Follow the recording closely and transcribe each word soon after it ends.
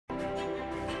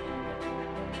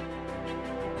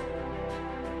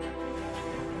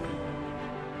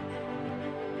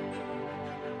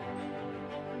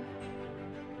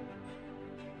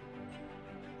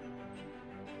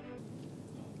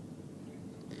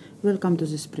Welcome to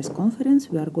this press conference.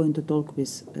 We are going to talk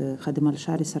with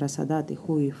Khademalsharieh, Sarasadat, and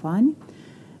Yifan.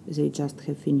 They just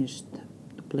have finished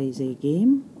to play their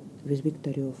game with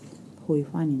victory of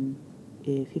Yifan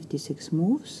in 56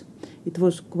 moves. It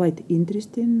was quite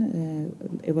interesting.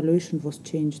 Evaluation was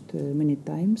changed many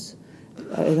times.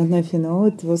 I don't know if you know.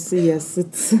 It was yes.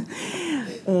 It's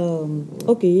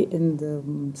okay. And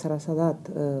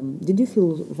Sarasadat, did you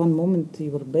feel one moment you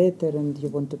were better and you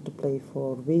wanted to play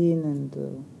for win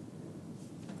and?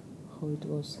 How it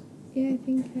was? Yeah, I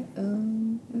think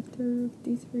after rook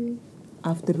d3.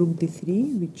 After rook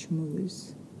d3, which move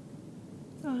is?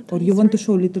 Oh, Or you want to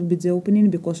show a little bit the opening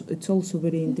because it's also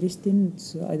very interesting.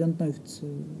 It's, I don't know if it's,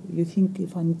 you think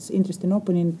if it's interesting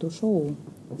opening to show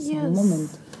some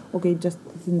moment. Okay, just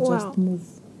move.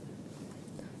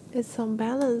 It's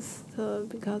unbalanced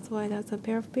because white has a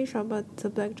pair of bishop, but the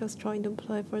black just trying to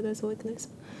play for this weakness.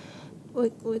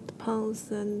 With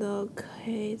pawns and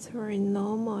okay, it's very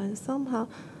normal, and somehow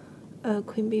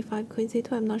queen b5, queen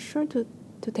c2, I'm not sure to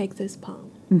take this pawn,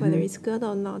 whether it's good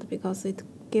or not, because it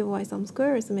give white some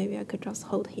squares. Maybe I could just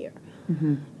hold here.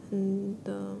 And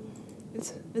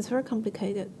it's very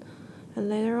complicated. And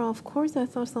later on, of course, I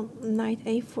thought some knight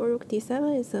a4, rook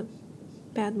d7 is a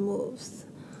bad moves.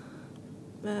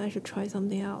 I should try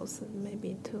something else,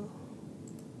 maybe to.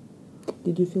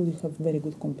 Did you feel you have very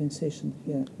good compensation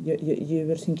here? You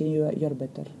were thinking you're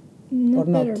better? Not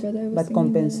or better, not? but I was But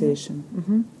compensation.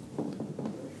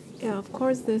 Yeah, of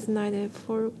course, this knight a4,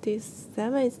 rook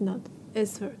d7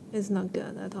 is not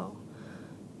good at all.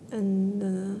 And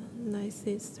knight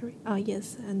c3. Ah,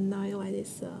 yes, and now white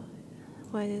is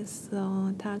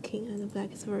attacking, and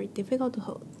black is very difficult to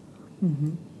hold.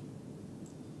 And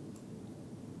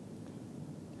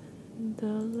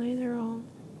later on.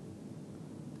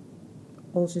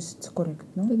 All this is correct,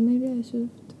 no? But maybe I should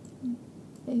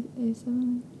have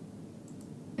a7.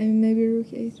 I mean, maybe rook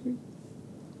a3.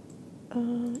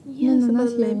 Yes, no,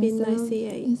 but maybe knight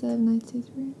c8. Instead of knight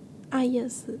c3. Ah,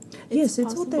 yes. Yes,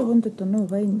 it's what I wanted to know.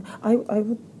 I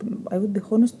would be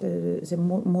honest. The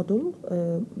model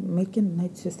making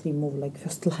knight c3 move like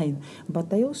first line,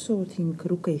 but I also think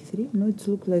rook a3. No, it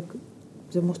looks like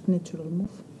the most natural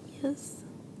move. Yes.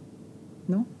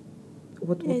 No.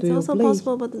 What it's do you also play?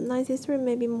 Possible, but knight c3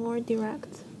 may be more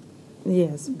direct.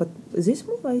 Yes, but this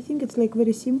move I think it's like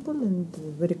very simple and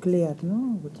very clear.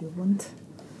 No, what you want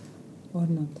or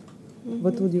not.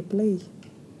 What would you play?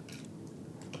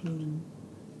 Queen.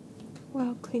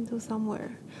 Well, queen to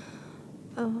somewhere.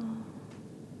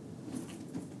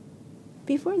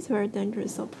 Before it's very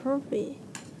dangerous, so probably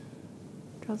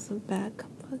just back,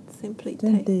 but simply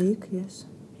then take. Yes.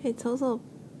 It's also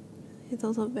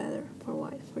better for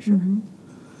white for sure.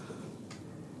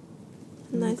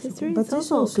 Knight c3 but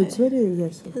is also okay. It's very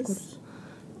yes, of course.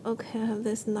 Okay, I have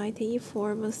this knight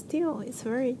e4, but still, it's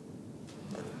very,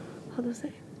 how to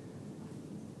say?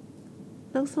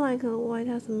 Looks like white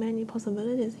has many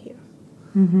possibilities here.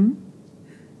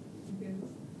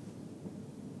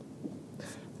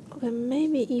 Okay,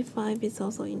 maybe e5 is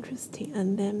also interesting,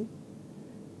 and then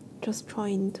just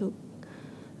trying to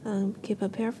keep a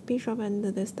pair of bishop, and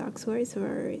this dark square is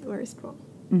very, very strong.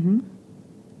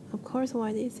 Of course,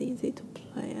 white is easy to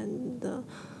play, and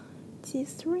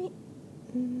g3.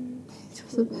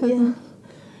 Yeah.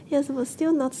 Yes, but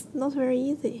still not very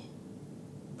easy.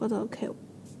 But okay.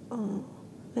 Then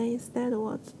instead,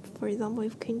 what? For example,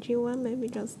 if king g1, maybe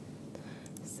just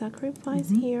sacrifice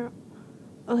here.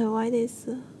 Okay, white is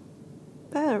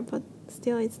better, but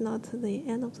still, it's not the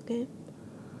end of the game.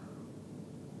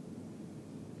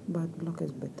 But black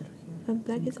is better here. And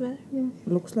black is better. Yeah.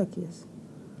 Looks like yes.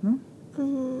 No.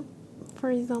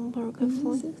 For example, rook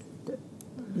f4.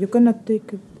 You cannot take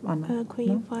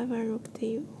queen e5 and rook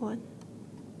d1.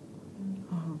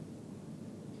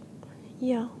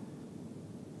 Yeah.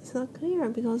 It's not clear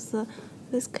because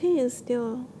this king is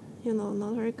still,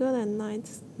 not very good, and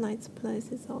knight's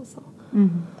place is also.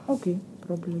 Okay,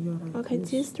 probably you're right. Okay,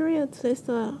 yes. g3 at least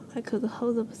I could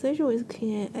hold the position with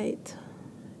king a8.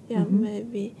 Yeah,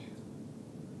 maybe.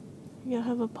 Yeah,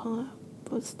 have a pawn,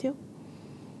 but still.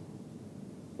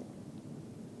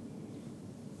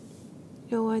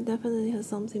 Yeah, white definitely has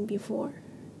something before.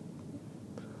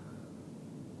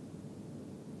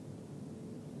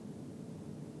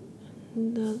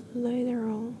 And later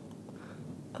on,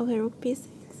 okay, rook b6.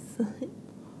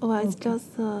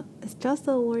 It's just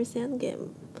a worse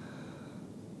endgame.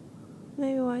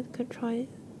 Maybe white could try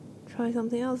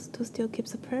something else to still keep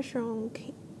the pressure on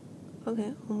king.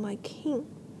 Okay, on my king,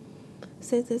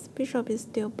 since this bishop is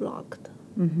still blocked.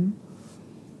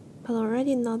 But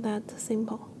already not that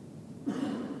simple.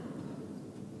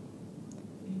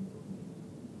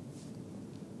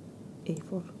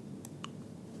 A4.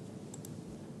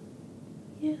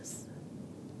 Yes.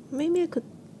 Maybe I could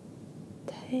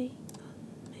take.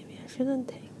 Maybe I shouldn't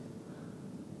take.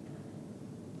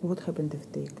 What happened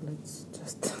if take? Let's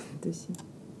just to see.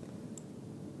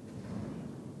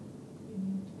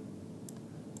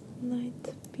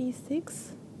 Knight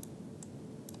B6.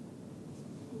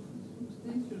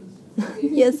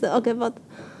 Yes, okay, but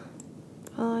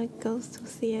it goes to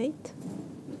C8.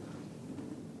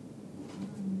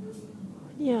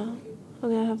 Yeah,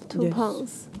 okay, I have two Yes.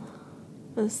 pawns.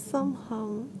 And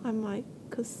somehow I might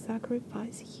could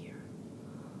sacrifice here.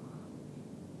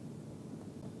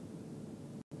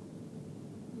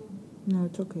 No,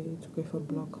 it's okay. It's okay for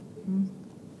block.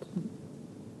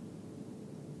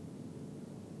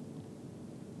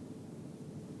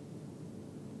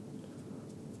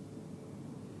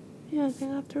 Yeah, I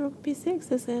think after rook b6,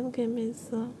 this endgame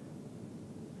is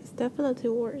definitely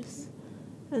worse.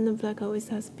 And the black always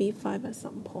has b5 at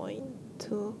some point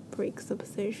to break the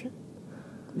position.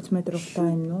 It's a matter of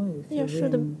time, no? If Yeah, you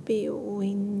should win. be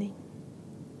winning.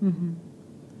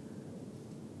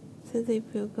 Since if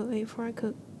you go a4, I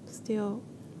could still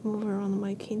move around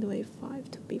my king to a5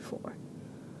 to b4.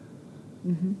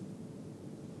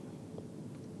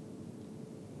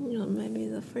 You know, maybe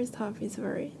the first half is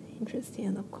very interesting,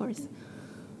 and of course,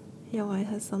 yeah, white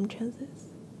has some chances.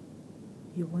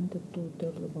 You wanted to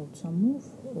tell about some move,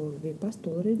 or we passed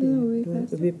already? No, we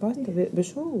passed. We passed. We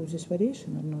show this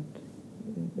variation or not?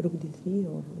 Rook d3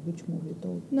 or which move we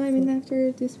told? No, I mean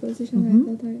after this position, I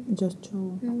thought Just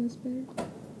show. that was better.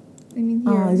 I mean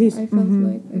here, This. I felt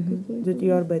like I could play. That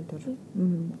you are better. Yeah.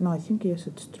 No, I think yes,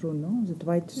 it's true. No, that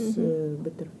white is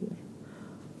better here.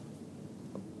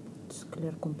 It's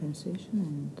clear compensation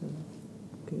and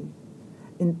okay.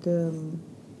 And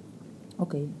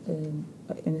okay.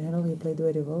 In general, he played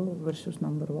very well versus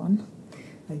number one.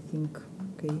 I think.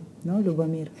 Okay. No,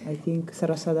 Lubomir. I think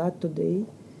Sarasadat today.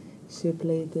 She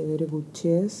played very good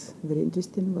chess, very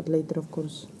interesting, but later, of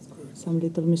course, some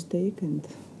little mistake and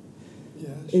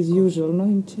as usual, no,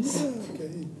 in chess. Yeah,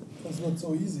 okay. It was not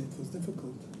so easy. It was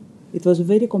difficult. It was a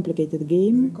very complicated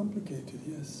game. Very complicated,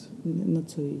 yes. Not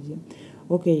so easy.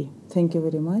 Okay, thank you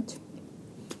very much.